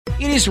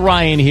It is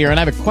Ryan here, and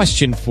I have a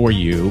question for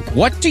you.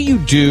 What do you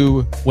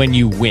do when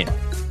you win?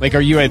 Like, are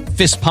you a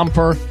fist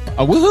pumper,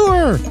 a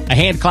woohooer, a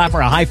hand clapper,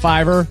 a high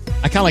fiver?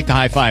 I kind of like the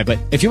high five, but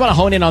if you want to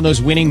hone in on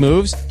those winning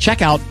moves,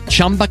 check out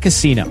Chumba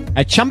Casino.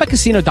 At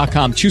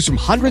ChumbaCasino.com, choose from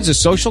hundreds of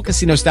social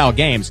casino-style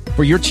games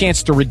for your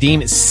chance to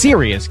redeem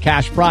serious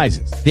cash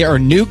prizes. There are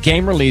new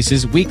game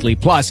releases weekly,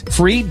 plus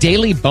free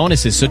daily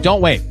bonuses. So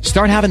don't wait.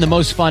 Start having the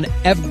most fun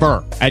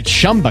ever at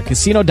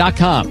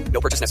ChumbaCasino.com.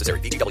 No purchase necessary.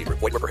 VGW Group.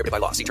 Void where prohibited by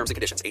law. See terms and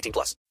conditions.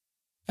 18+.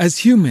 As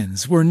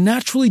humans, we're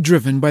naturally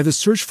driven by the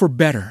search for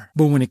better.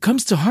 But when it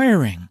comes to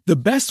hiring, the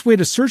best way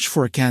to search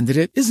for a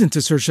candidate isn't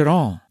to search at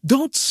all.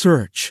 Don't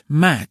search,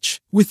 match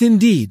with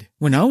Indeed.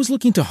 When I was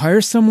looking to hire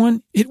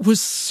someone, it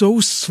was so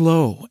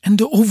slow and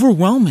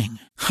overwhelming.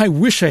 I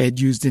wish I had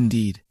used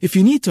Indeed. If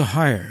you need to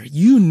hire,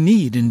 you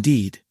need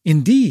Indeed.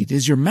 Indeed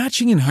is your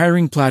matching and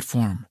hiring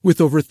platform with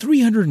over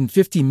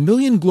 350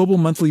 million global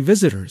monthly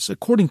visitors,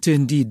 according to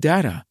Indeed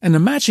data, and a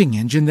matching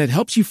engine that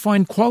helps you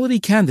find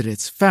quality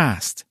candidates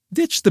fast.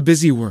 Ditch the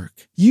busy work.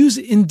 Use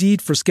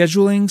Indeed for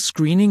scheduling,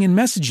 screening, and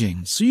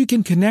messaging so you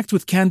can connect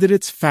with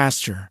candidates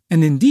faster.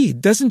 And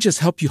Indeed doesn't just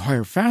help you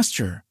hire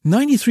faster.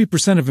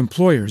 93% of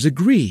employers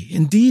agree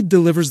Indeed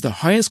delivers the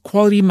highest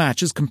quality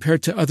matches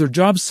compared to other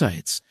job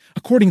sites,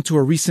 according to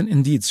a recent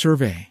Indeed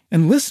survey.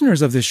 And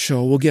listeners of this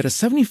show will get a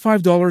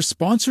 $75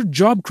 sponsored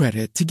job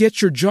credit to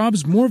get your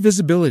jobs more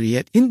visibility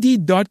at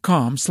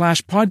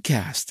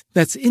Indeed.com/podcast.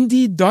 That's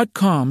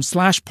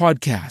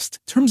Indeed.com/podcast.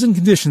 Terms and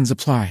conditions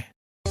apply.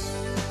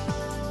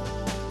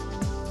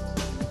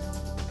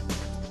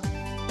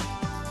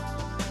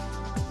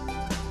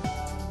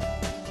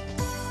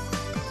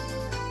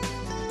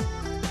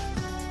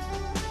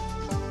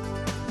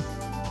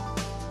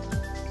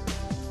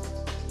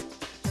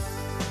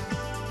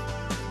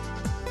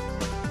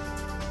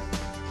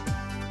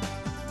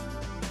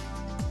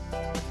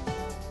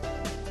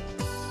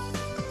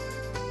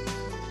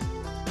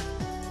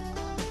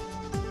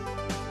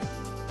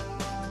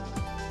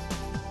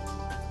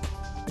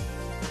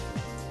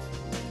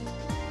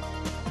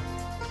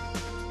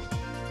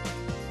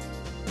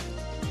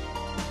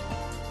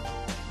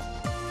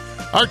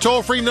 Our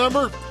toll-free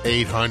number,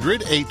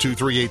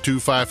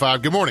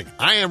 800-823-8255. Good morning.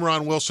 I am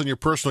Ron Wilson, your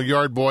personal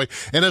yard boy.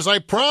 And as I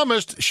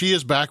promised, she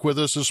is back with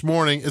us this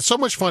morning. It's so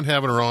much fun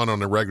having her on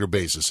a regular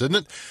basis, isn't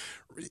it?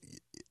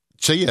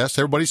 Say yes.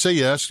 Everybody say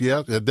yes.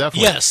 Yeah,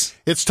 definitely. Yes.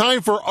 It's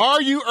time for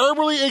Are You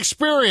Herbally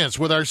Experienced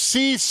with our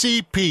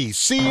CCP,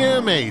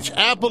 CMH,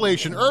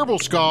 Appalachian Herbal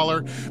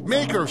Scholar,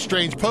 maker of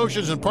strange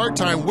potions and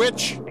part-time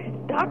witch.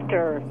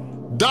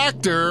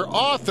 Doctor,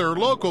 author,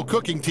 local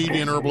cooking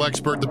TV and herbal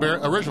expert,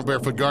 the original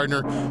Barefoot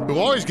Gardener, who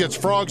always gets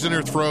frogs in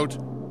her throat.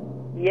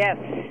 Yes.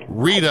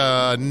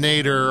 Rita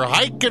Nader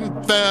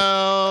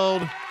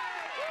Eichenfeld.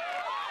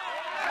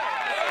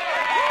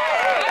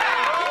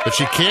 If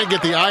she can't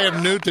get the Eye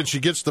of Newt, then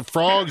she gets the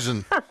frogs.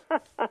 And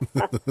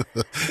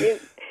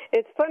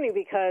It's funny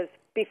because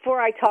before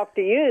I talk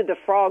to you, the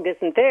frog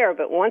isn't there.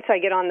 But once I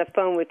get on the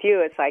phone with you,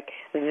 it's like,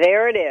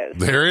 there it is.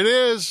 There it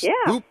is. Yeah.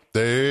 Whoop,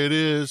 there it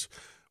is.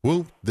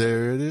 Whoop,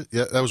 there it is.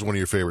 Yeah, that was one of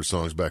your favorite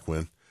songs back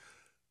when.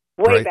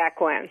 Way back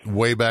when.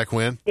 Way back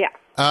when? Yeah.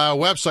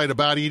 Website,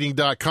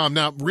 abouteating.com.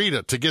 Now,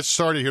 Rita, to get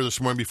started here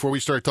this morning, before we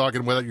start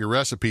talking about your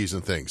recipes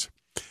and things,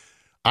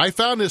 I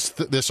found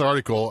this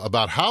article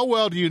about how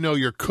well do you know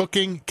your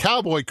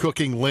cowboy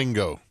cooking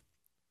lingo.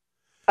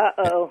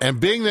 Uh-oh. And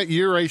being that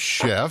you're a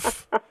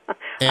chef,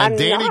 and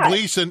Danny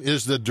Gleason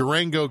is the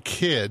Durango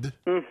Kid.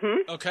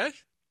 Mm-hmm. Okay.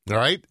 All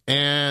right,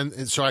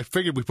 and so I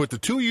figured we put the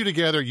two of you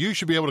together. You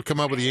should be able to come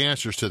up with the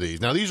answers to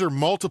these. Now, these are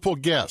multiple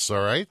guesses,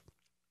 all right?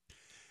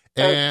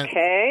 And,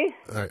 okay.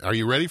 Are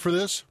you ready for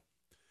this?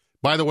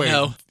 By the way,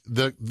 no.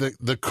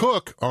 the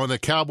cook on the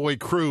cowboy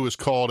crew is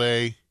called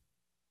a...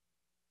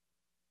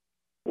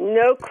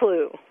 No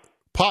clue.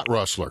 Pot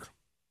rustler.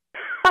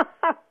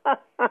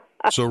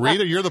 So,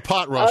 Rita, you're the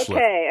pot rustler.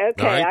 Okay,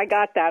 right? I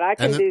got that. I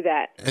can do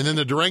that. And then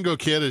the Durango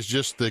Kid is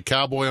just the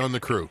cowboy on the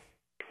crew.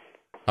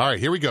 All right,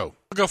 here we go.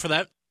 I'll go for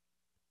that.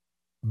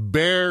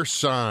 Bear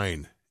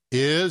sign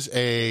is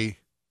a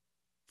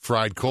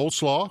fried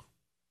coleslaw,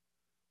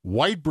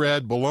 white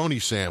bread bologna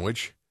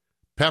sandwich,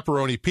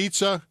 pepperoni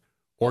pizza,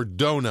 or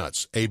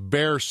donuts. A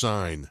bear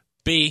sign.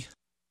 B.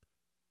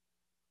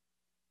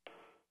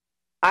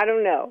 I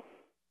don't know.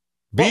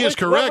 B is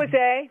correct. What was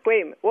A?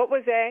 Wait a minute. What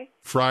was A?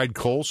 Fried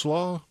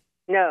coleslaw?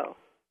 No.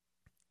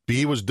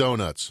 B was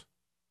donuts.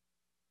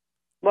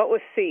 What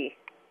was C?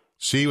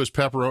 C was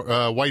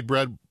white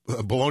bread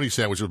bologna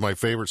sandwich was my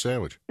favorite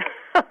sandwich.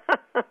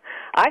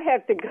 I'd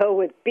have to go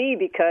with B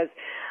because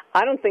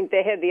I don't think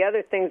they had the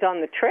other things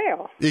on the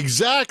trail.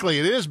 Exactly.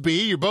 It is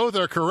B. You both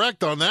are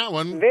correct on that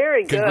one.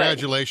 Very good.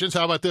 Congratulations.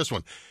 How about this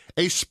one?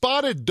 A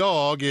spotted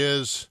dog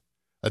is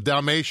a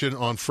Dalmatian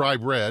on fry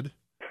bread,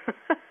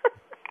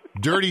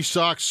 dirty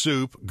sock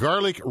soup,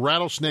 garlic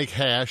rattlesnake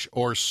hash,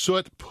 or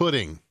soot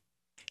pudding.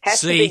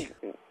 C.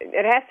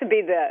 It has to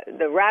be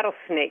the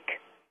rattlesnake.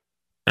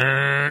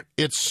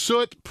 It's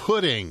soot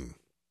pudding.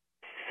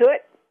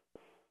 Soot?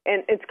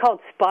 And it's called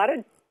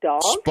spotted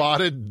dog?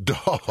 Spotted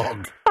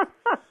dog.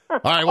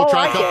 right, we'll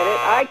try.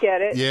 I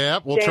get it. Yeah,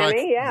 we'll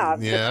Danny, try.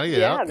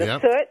 Yeah, the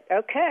soot.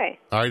 Okay.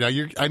 All right, now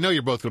I know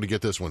you're both going to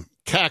get this one.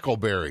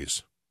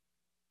 Cackleberries.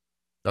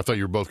 I thought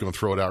you were both going to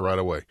throw it out right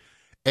away.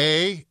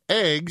 A,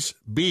 eggs.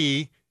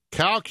 B,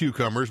 cow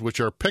cucumbers, which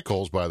are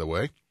pickles, by the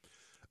way.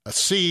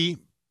 C,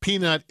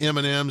 peanut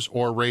M&Ms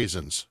or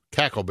raisins.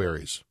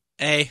 Cackleberries.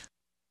 A.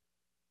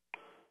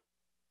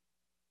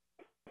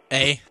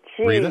 Jeez,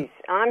 Rita?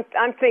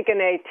 I'm thinking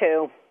A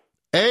too.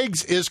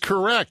 Eggs is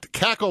correct.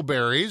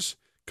 Cackleberries,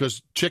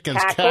 because chickens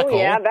cackle.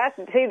 Yeah,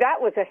 that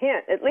was a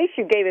hint. At least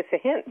you gave us a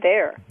hint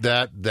there.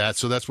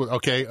 So that's what.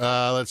 Okay,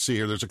 let's see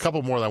here. There's a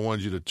couple more that I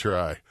wanted you to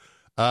try,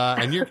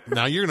 and you're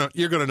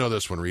gonna know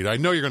this one, Rita. I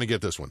know you're gonna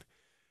get this one.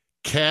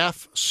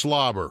 Calf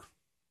slobber.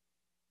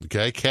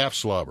 Okay, calf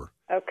slobber.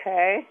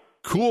 Okay.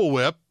 Cool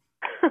Whip.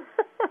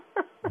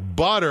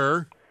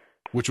 Butter,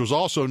 which was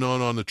also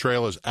known on the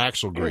trail as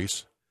axle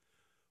grease.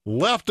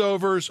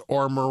 Leftovers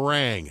or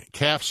meringue.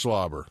 Calf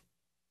slobber.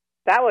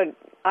 I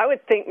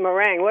would think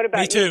meringue. What about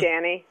Me you, too.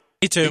 Danny?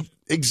 Me too.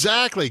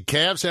 Exactly.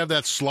 Calves have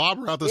that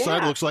slobber out the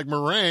side. It looks like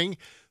meringue.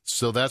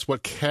 So that's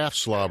what calf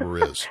slobber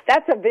is.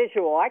 That's a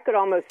visual. I could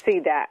almost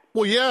see that.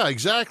 Well, yeah,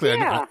 exactly.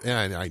 Yeah.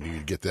 I knew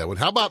you'd get that one.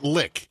 How about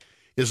lick?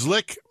 Is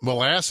lick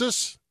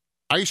molasses,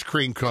 ice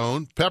cream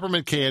cone,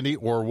 peppermint candy,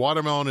 or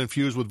watermelon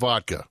infused with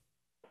vodka?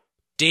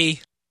 D.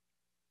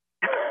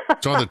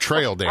 It's on the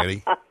trail,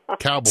 Danny.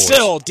 Cowboys.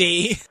 Still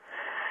D.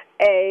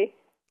 A.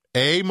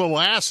 A,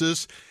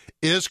 molasses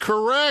is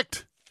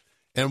correct.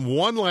 And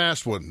one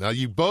last one. Now,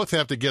 you both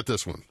have to get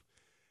this one.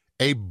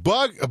 A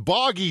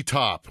boggy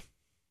top.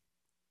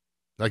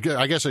 I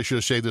guess I should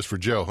have saved this for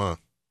Joe, huh?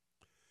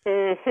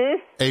 Mm-hmm.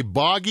 A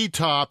boggy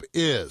top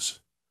is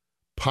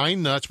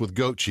pine nuts with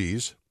goat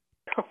cheese,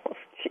 Oh,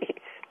 jeez.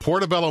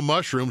 portobello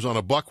mushrooms on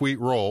a buckwheat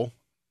roll,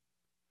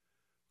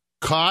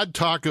 cod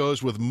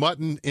tacos with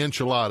mutton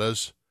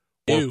enchiladas,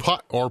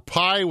 or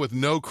pie with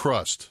no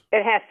crust.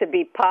 It has to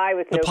be pie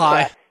with no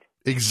pie. crust.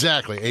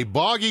 Exactly. A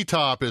boggy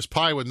top is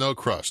pie with no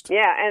crust.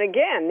 Yeah, and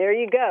again, there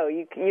you go.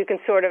 You can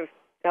sort of,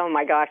 oh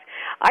my gosh.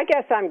 I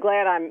guess I'm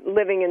glad I'm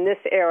living in this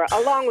era,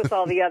 along with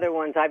all the other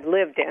ones I've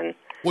lived in.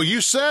 Well,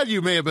 you said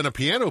you may have been a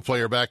piano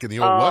player back in the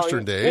old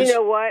Western days. You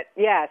know what?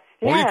 Yes.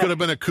 Or you yes. could have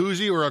been a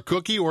koozie or a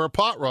cookie or a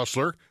pot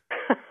rustler.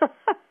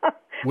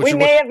 We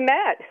may have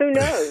met. Who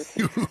knows?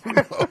 Who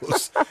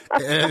knows?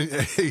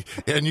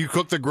 and you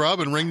cooked the grub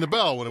and ring the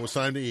bell when it was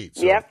time to eat.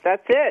 So. Yep,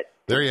 that's it.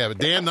 There you have it.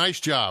 Dan, nice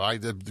job.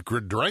 The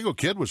Durango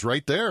kid was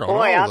right there.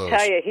 Boy, I'll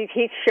tell you,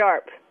 he's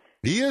sharp.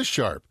 He is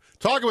sharp.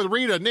 Talking with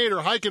Rita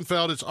Nader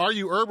Heichenfeld. It's Are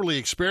You Herbally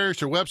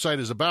Experienced? Your website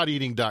is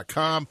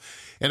abouteating.com.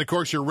 And, of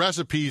course, your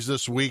recipes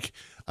this week,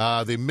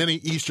 the mini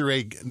Easter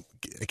egg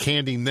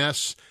candy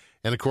nests,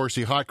 and, of course,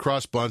 the hot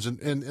cross buns.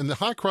 And the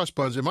hot cross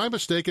buns, am I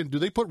mistaken? Do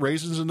they put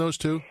raisins in those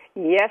too?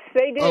 Yes,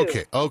 they do.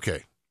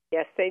 Okay.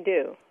 Yes, they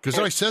do. Because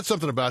I said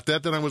something about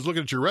that, then I was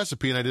looking at your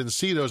recipe, and I didn't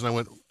see those, and I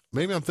went,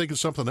 maybe I'm thinking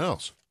something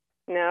else.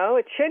 No,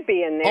 it should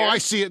be in there. Oh, I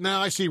see it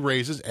now. I see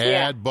raisins.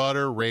 Add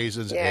butter,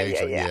 raisins, eggs.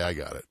 Yeah, I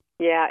got it.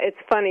 Yeah, it's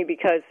funny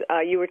because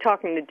you were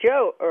talking to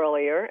Joe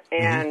earlier,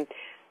 and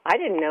I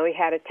didn't know he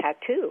had a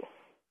tattoo.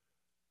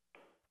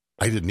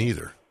 I didn't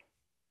either.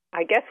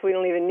 I guess we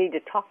don't even need to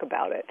talk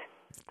about it.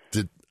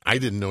 I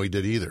didn't know he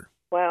did either.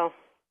 Well,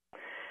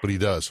 but he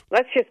does.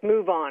 Let's just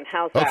move on.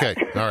 How's that? Okay,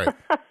 all right.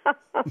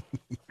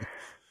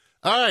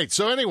 All right,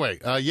 so anyway,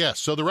 yes,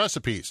 so the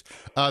recipes.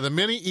 The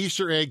mini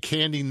Easter egg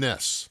candy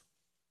nests.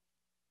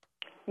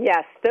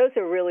 Yes, those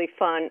are really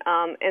fun.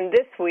 And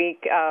this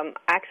week,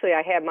 actually,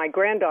 I had my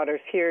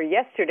granddaughters here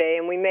yesterday,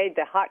 and we made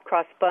the hot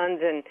cross buns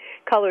and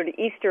colored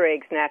Easter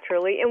eggs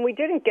naturally. And we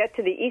didn't get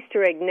to the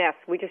Easter egg nest.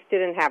 We just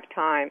didn't have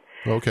time.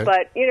 Okay.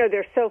 But,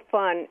 they're so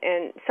fun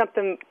and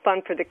something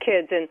fun for the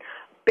kids. And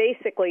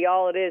basically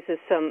all it is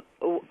some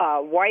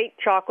white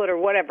chocolate or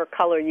whatever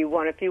color you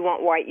want. If you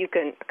want white, you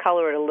can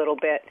color it a little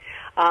bit.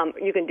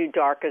 You can do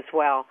dark as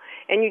well.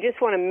 And you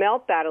just want to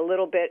melt that a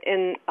little bit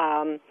in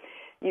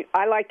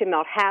I like to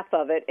melt half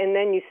of it, and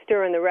then you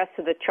stir in the rest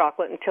of the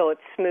chocolate until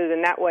it's smooth,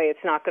 and that way it's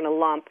not going to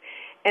lump.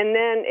 And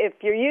then if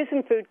you're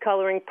using food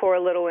coloring, pour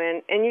a little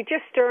in, and you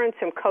just stir in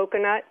some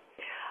coconut.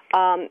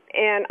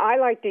 And I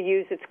like to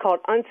use, it's called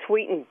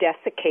unsweetened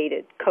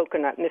desiccated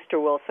coconut, Mr.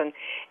 Wilson,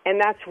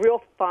 and that's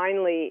real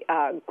finely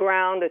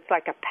ground. It's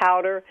like a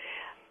powder,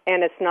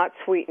 and it's not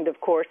sweetened, of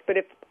course. But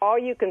if all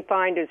you can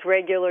find is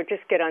regular,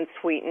 just get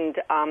unsweetened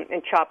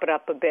and chop it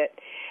up a bit.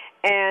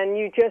 And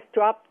you just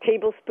drop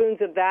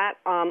tablespoons of that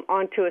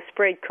onto a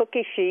sprayed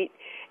cookie sheet,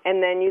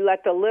 and then you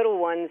let the little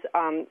ones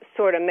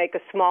sort of make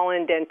a small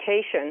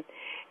indentation.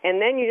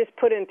 And then you just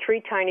put in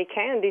 3 tiny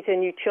candies,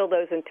 and you chill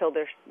those until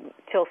they're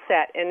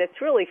set. And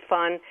it's really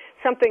fun.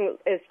 Something,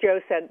 as Joe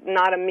said,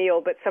 not a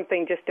meal, but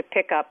something just to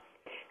pick up,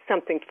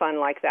 something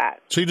fun like that.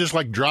 So you just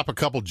drop a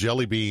couple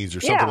jelly beans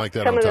or something like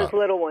that on top? some of those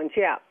little ones,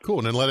 yeah. Cool,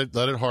 and then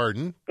let it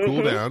harden,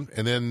 cool down,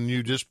 and then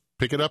you just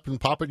pick it up and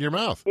pop it in your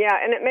mouth. Yeah,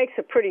 and it makes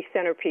a pretty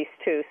centerpiece,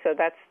 too, so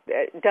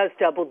it does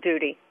double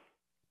duty.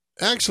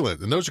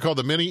 Excellent. And those are called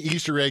the mini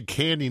Easter egg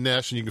candy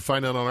nests, and you can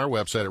find out on our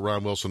website at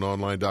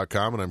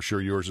ronwilsononline.com, and I'm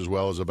sure yours as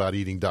well as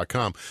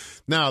abouteating.com.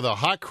 Now, the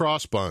hot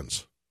cross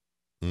buns.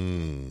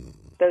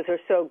 Those are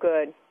so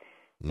good.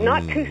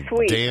 Not too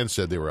sweet. Dan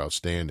said they were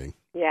outstanding.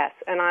 Yes,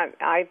 and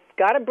I've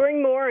got to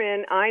bring more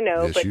in, I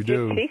know, Yes, but you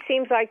do. she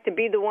seems like to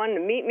be the one to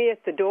meet me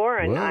at the door,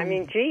 and Well. I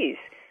mean, geez,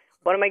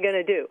 what am I going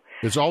to do?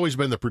 It's always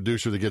been the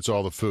producer that gets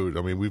all the food.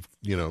 I mean,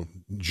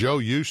 Joe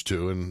used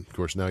to, and of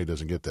course now he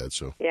doesn't get that,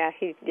 so. Yeah,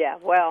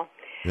 well.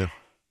 Yeah.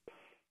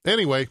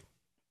 Anyway.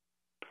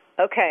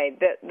 Okay,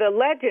 the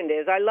legend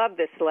is, I love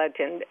this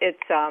legend. It's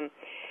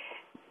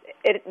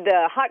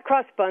the hot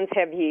cross buns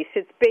have yeast.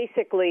 It's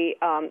basically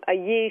a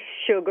yeast,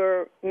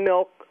 sugar,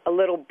 milk, a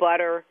little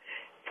butter,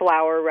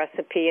 flour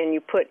recipe, and you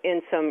put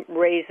in some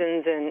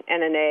raisins and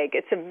an egg.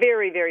 It's a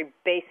very, very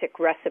basic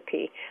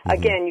recipe.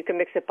 Again, you can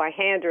mix it by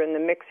hand or in the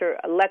mixer.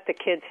 Let the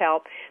kids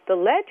help. The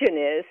legend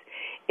is,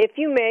 if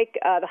you make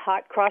the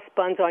hot cross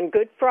buns on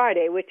Good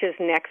Friday, which is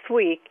next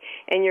week,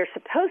 and you're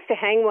supposed to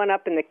hang one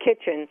up in the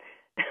kitchen,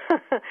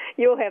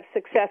 you'll have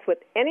success with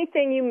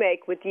anything you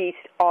make with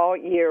yeast all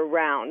year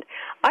round.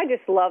 I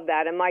just love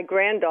that. And my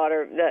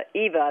granddaughter,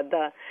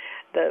 Eva,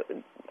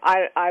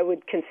 I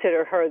would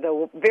consider her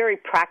the very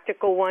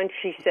practical one.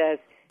 She says,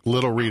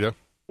 Little Rita.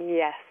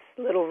 yes,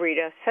 little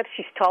Rita, except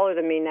she's taller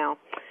than me now.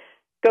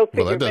 Go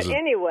figure. Well, but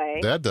anyway.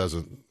 That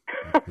doesn't.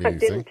 It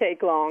didn't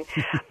take long.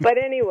 But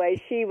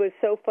anyway, she was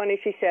so funny.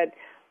 She said,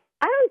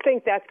 I don't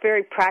think that's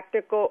very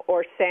practical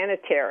or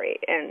sanitary.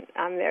 And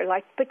I'm there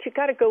like, but you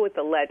got to go with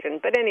the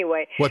legend. But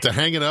anyway. What, to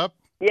hang it up?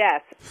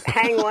 Yes.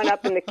 Hang one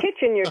up in the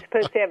kitchen. You're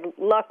supposed to have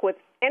luck with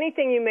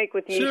anything you make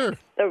with yeast Sure.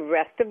 the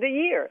rest of the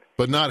year.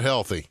 But not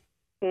healthy.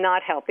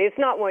 Not healthy. It's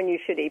not one you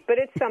should eat, but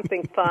it's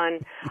something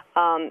fun.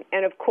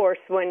 And, of course,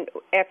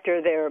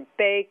 after they're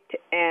baked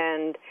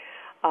and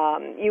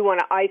you want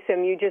to ice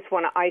them, you just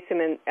want to ice them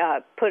and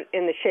put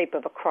in the shape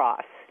of a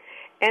cross.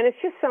 And it's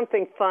just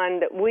something fun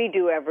that we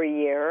do every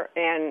year.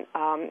 And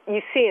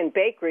you see in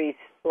bakeries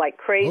like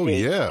crazy. Oh,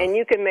 yeah. And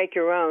you can make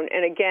your own.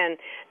 And, again,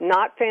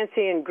 not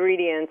fancy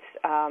ingredients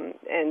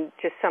and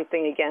just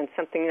something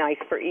nice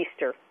for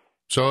Easter.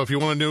 So if you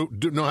want to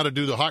know how to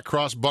do the hot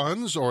cross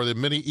buns or the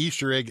mini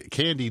Easter egg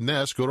candy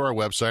nest, go to our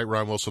website,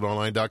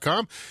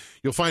 ronwilsononline.com.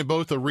 You'll find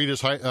both of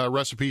Rita's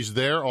recipes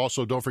there.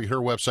 Also, don't forget her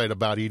website,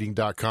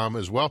 abouteating.com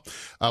as well.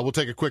 We'll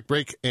take a quick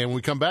break, and when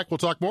we come back, we'll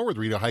talk more with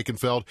Rita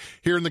Heichenfeld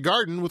here in the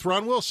Garden with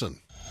Ron Wilson.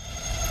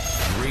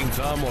 Green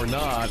thumb or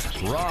not,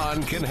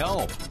 Ron can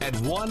help at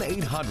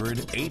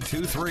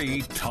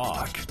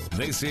 1-800-823-TALK.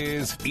 This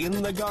is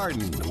In the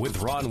Garden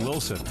with Ron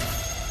Wilson.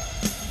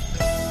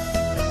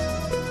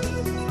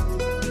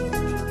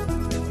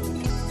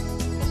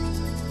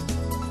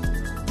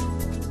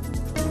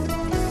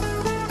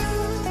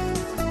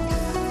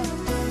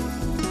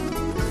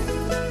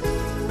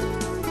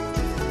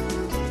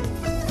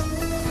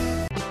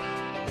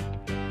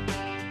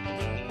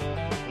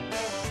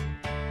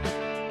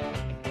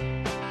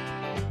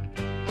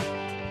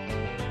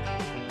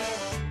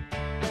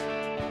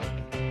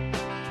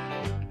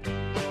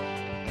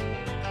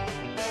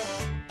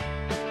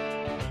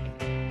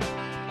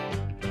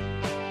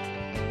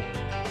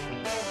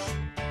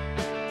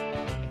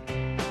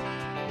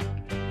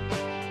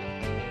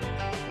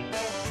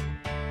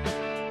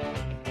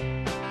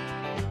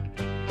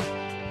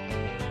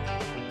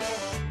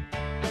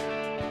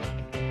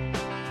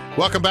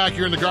 Welcome back.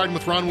 You're in the Garden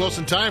with Ron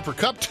Wilson. Time for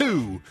Cup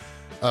 2.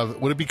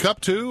 Would it be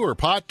Cup 2 or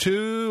Pot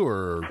 2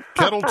 or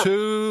Kettle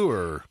 2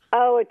 or...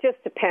 Oh, it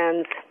just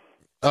depends.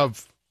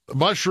 Of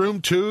Mushroom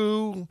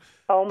 2?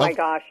 Oh, my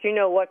gosh. You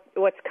know what's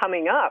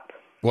coming up?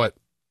 What?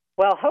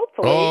 Well,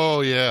 hopefully.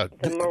 Oh, yeah.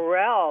 The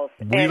Morels.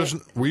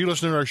 Were you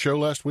listening to our show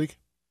last week?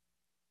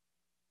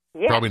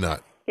 Yeah. Probably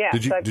not. Yeah.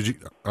 Did you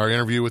our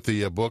interview with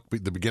the book,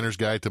 The Beginner's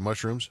Guide to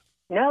Mushrooms?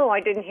 No, I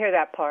didn't hear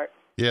that part.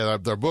 Yeah,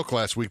 our book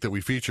last week that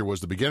we featured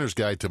was The Beginner's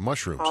Guide to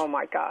Mushrooms. Oh,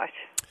 my gosh.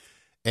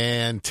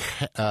 And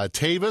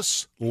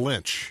Tavis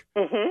Lynch,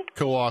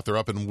 co-author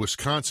up in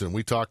Wisconsin.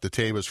 We talked to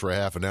Tavis for a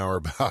half an hour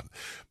about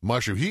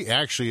mushrooms. He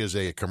actually is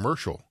a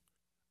commercial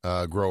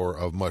grower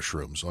of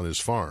mushrooms on his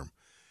farm.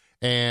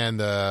 And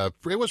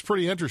it was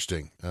pretty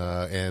interesting.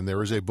 And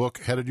there is a book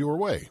headed your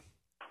way.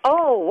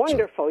 Oh,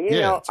 wonderful. So, you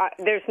know,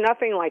 there's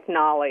nothing like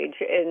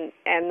knowledge.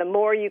 And the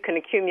more you can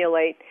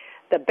accumulate,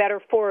 the better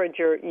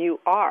forager you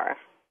are.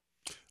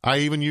 I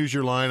even used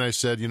your line. I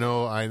said,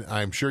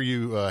 I'm sure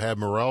you have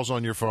morels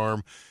on your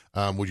farm.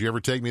 Would you ever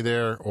take me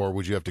there, or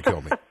would you have to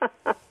kill me?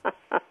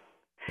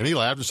 And he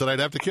laughed and said, I'd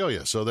have to kill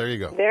you. So there you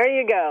go. There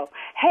you go.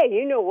 Hey,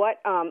 you know what?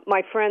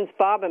 My friends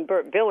Bob and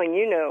Bert Billing,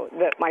 you know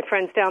that my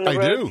friends down the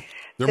road. I do.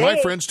 They're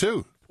my friends,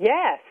 too.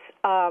 Yes.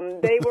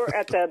 They were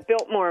at the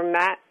Biltmore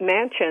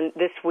Mansion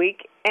this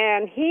week,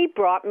 and he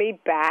brought me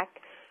back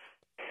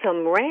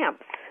some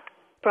ramps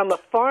from a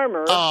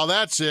farmer. Oh,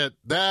 that's it.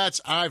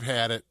 I've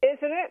had it.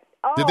 Isn't it?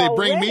 Oh, did they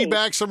bring already. me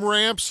back some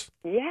ramps?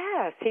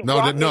 Yes. Did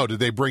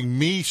they bring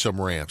me some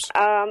ramps?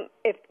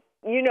 If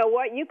you know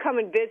what, you come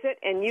and visit,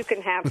 and you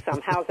can have some.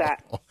 How's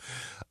that?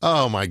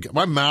 Oh, my God.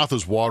 My mouth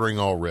is watering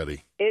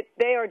already.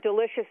 They are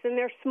delicious, and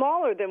they're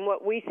smaller than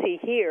what we see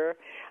here.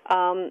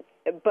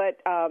 But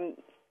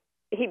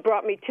he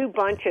brought me 2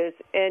 bunches,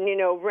 and,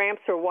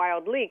 ramps are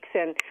wild leeks.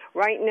 And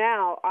right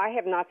now, I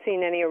have not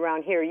seen any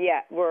around here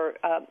yet. We're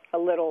a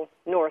little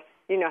north.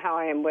 You know how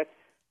I am with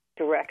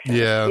direction.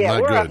 Yeah,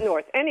 we're good. up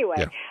north.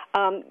 Anyway,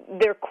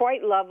 they're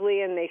quite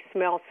lovely, and they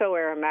smell so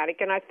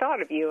aromatic. And I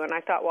thought of you, and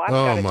I thought, well,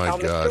 I've got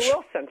to tell Mr.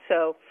 Wilson.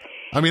 So,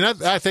 I mean,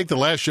 I think the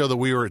last show that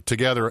we were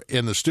together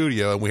in the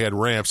studio and we had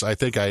ramps, I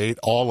think I ate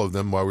all of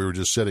them while we were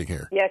just sitting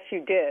here. Yes,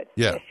 you did.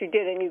 Yeah. Yes, you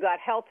did, and you got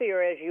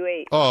healthier as you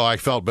ate. Oh, I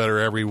felt better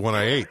every one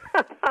I ate.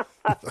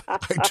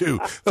 I do.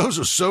 Those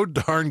are so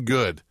darn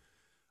good.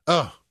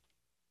 Oh.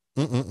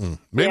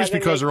 Maybe it's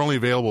because they're only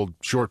available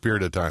a short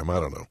period of time.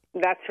 I don't know.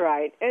 That's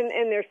right. And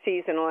they're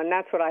seasonal, and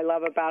that's what I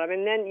love about them.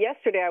 And then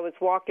yesterday I was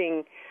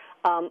walking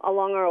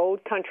along our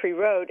old country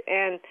road,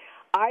 and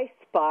I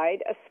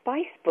spied a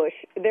spice bush.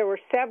 There were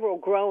several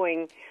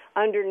growing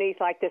underneath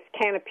like this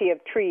canopy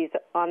of trees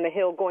on the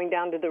hill going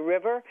down to the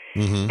river.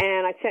 Mm-hmm.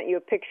 And I sent you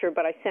a picture,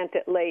 but I sent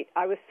it late.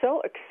 I was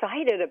so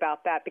excited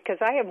about that because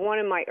I have one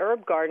in my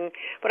herb garden,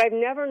 but I've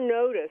never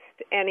noticed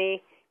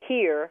any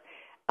here.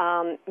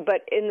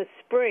 But in the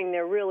spring,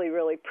 they're really,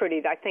 really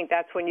pretty. I think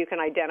that's when you can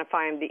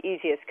identify them the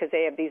easiest because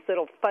they have these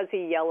little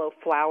fuzzy yellow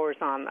flowers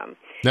on them.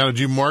 Now, did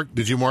you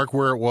mark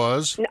where it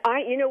was?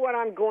 You know what,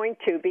 I'm going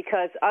to,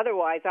 because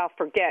otherwise I'll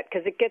forget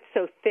because it gets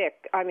so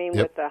thick. I mean,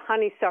 with the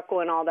honeysuckle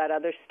and all that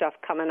other stuff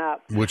coming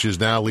up. Which is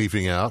now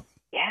leafing out.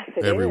 Yes,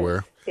 it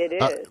everywhere. is. It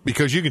is.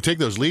 Because you can take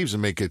those leaves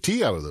and make a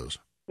tea out of those.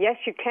 Yes,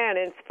 you can.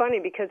 And it's funny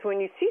because when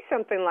you see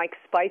something like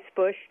spice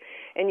bush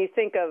and you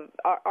think of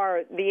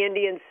the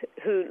Indians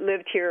who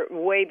lived here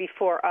way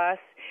before us,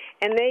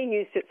 and they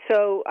used it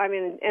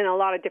in a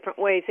lot of different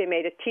ways. They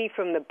made a tea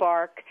from the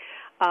bark.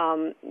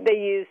 They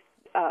used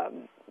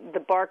the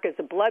bark as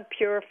a blood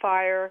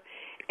purifier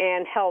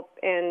and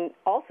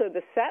also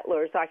the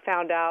settlers, I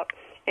found out,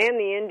 and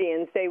the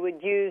Indians, they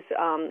would use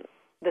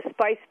the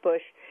spice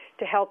bush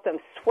to help them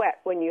sweat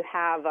when you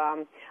have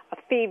a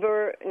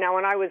fever. Now,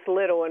 when I was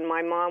little and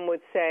my mom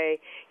would say,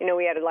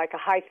 we had like a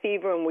high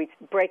fever and we'd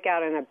break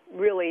out in a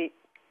really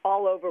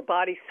all-over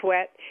body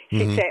sweat,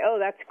 she'd say, oh,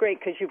 that's great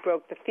because you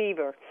broke the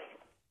fever.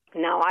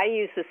 Now, I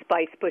use the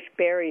spice bush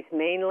berries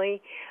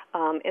mainly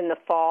in the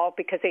fall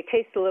because they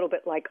taste a little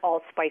bit like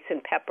allspice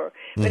and pepper.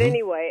 But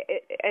anyway,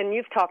 and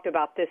you've talked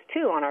about this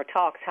too on our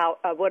talks,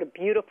 what a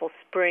beautiful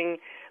spring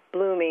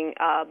blooming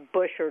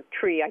bush or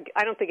tree.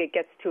 I don't think it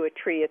gets to a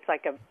tree. It's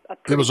like a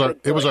it was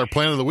our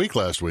plant of the week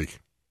last week.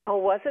 Oh,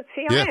 was it?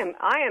 See, yeah.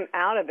 I am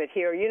out of it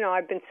here.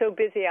 I've been so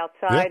busy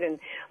outside and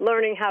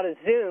learning how to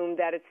Zoom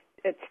that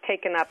it's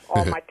taken up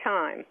all my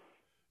time.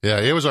 Yeah,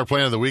 it was our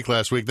plant of the week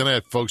last week. Then I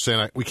had folks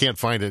saying we can't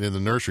find it in the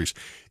nurseries.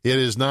 It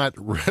is not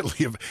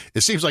readily.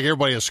 It seems like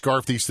everybody has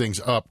scarfed these things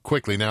up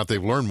quickly now that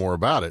they've learned more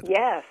about it.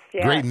 Yes.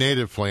 Great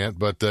native plant,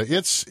 but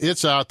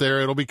it's out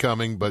there. It'll be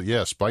coming. But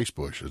spice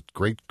bush, it's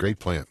great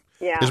plant.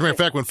 Yeah. As a matter of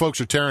fact, when folks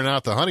are tearing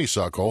out the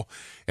honeysuckle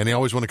and they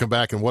always want to come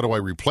back and what do I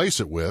replace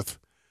it with,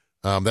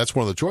 that's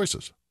one of the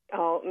choices.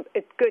 Oh,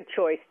 it's a good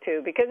choice,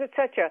 too, because it's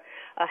such a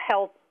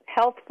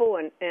healthful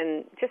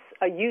and just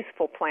a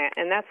useful plant,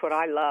 and that's what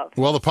I love.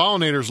 Well, the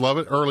pollinators love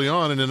it early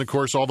on, and then, of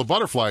course, all the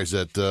butterflies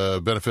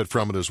that benefit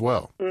from it as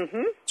well.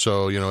 Mm-hmm.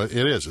 So, it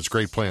is. It's a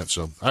great plant.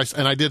 So,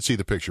 I did see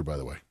the picture, by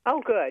the way.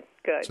 Oh, good.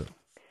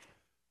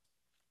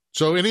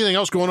 So anything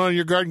else going on in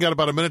your garden? Got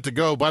about a minute to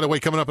go. By the way,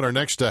 coming up in our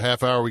next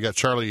half hour, we got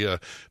Charlie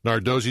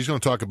Nardozzi. He's going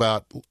to talk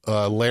about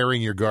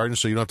layering your garden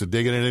so you don't have to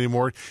dig in it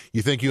anymore.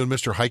 You think you and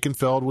Mr.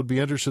 Heichenfeld would be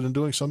interested in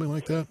doing something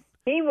like that?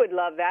 He would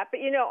love that,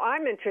 but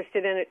I'm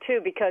interested in it too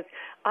because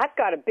I've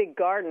got a big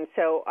garden,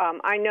 so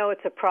I know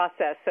it's a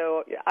process.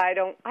 So I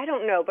don't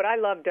know, but I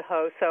love to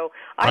hoe. So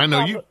I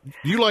know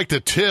you like to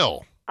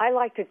till. I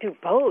like to do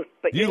both,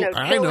 but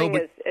tilling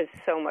is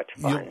so much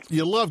fun.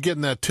 You love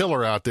getting that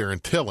tiller out there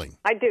and tilling.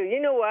 I do. You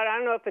know what? I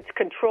don't know if it's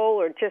control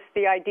or just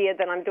the idea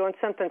that I'm doing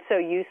something so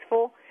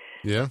useful.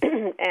 Yeah.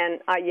 And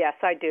yes,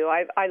 I do.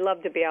 I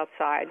love to be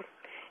outside.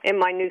 In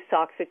my new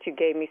socks that you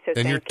gave me. So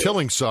and your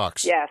tilling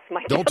socks. Yes.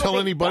 Don't tell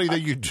anybody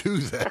that you do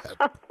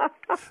that.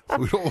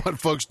 We don't want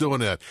folks doing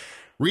that.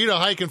 Rita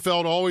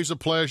Heichenfeld, always a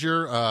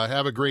pleasure.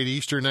 Have a great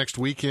Easter next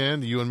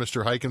weekend, you and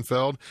Mr.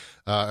 Heichenfeld.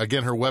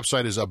 Again, her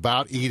website is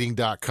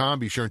abouteating.com.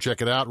 Be sure and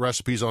check it out.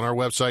 Recipes on our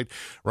website,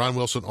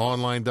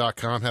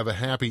 ronwilsononline.com. Have a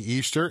happy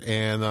Easter,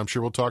 and I'm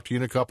sure we'll talk to you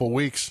in a couple of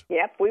weeks.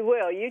 Yep, we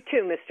will. You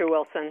too, Mr.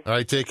 Wilson. All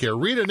right, take care.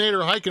 Rita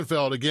Nader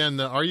Heichenfeld, again,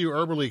 Are You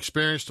Herbally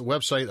Experienced?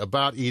 Website,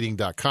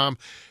 abouteating.com,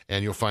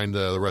 and you'll find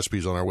the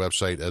recipes on our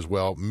website as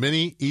well.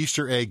 Mini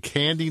Easter egg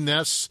candy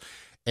nests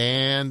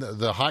and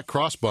the hot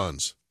cross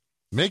buns.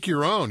 Make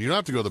your own. You don't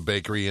have to go to the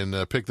bakery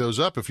and pick those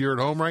up. If you're at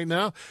home right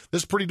now,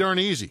 this is pretty darn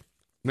easy.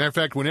 Matter of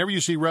fact, whenever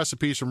you see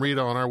recipes from Rita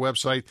on our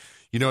website,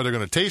 you know they're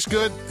going to taste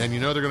good, and you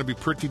know they're going to be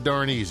pretty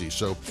darn easy.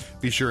 So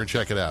be sure and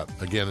check it out.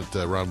 Again, at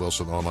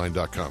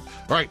ronwilsononline.com.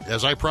 All right,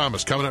 as I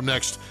promised, coming up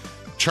next,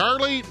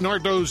 Charlie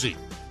Nardozzi.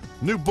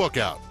 New book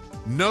out.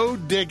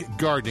 no-dig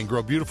gardening.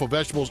 Grow beautiful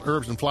vegetables,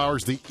 herbs, and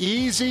flowers the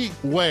easy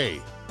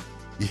way.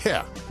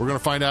 Yeah, we're going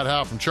to find out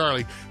how from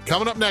Charlie.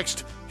 Coming up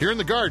next, here in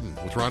the garden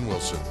with Ron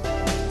Wilson.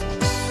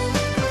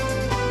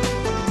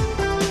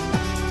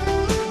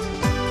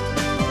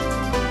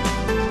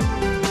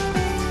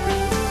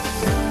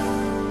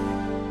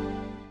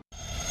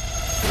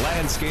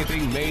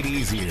 Landscaping made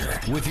easier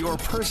with your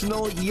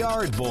personal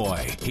yard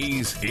boy.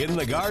 He's in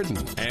the garden,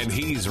 and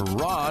he's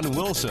Ron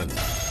Wilson.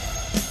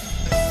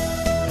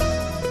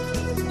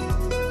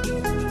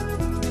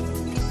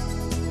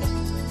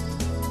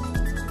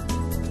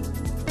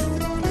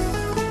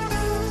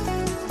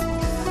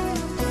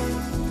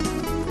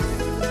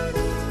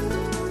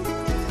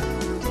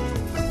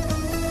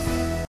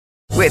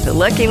 With the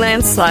Lucky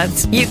Land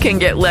Slots, you can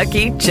get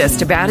lucky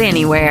just about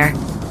anywhere.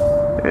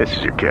 This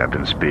is your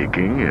captain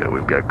speaking.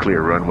 We've got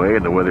clear runway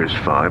and the weather's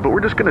fine, but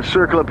we're just going to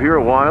circle up here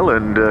a while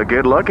and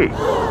get lucky.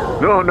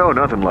 No,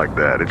 nothing like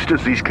that. It's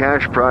just these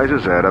cash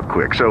prizes add up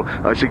quick. So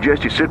I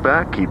suggest you sit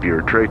back, keep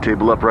your tray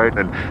table upright,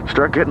 and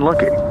start getting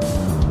lucky.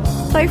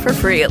 Play for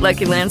free at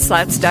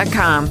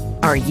LuckyLandSlots.com.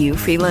 Are you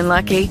feeling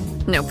lucky?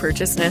 No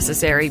purchase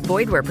necessary.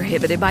 Void where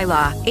prohibited by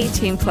law.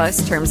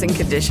 18+ terms and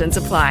conditions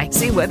apply.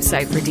 See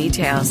website for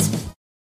details.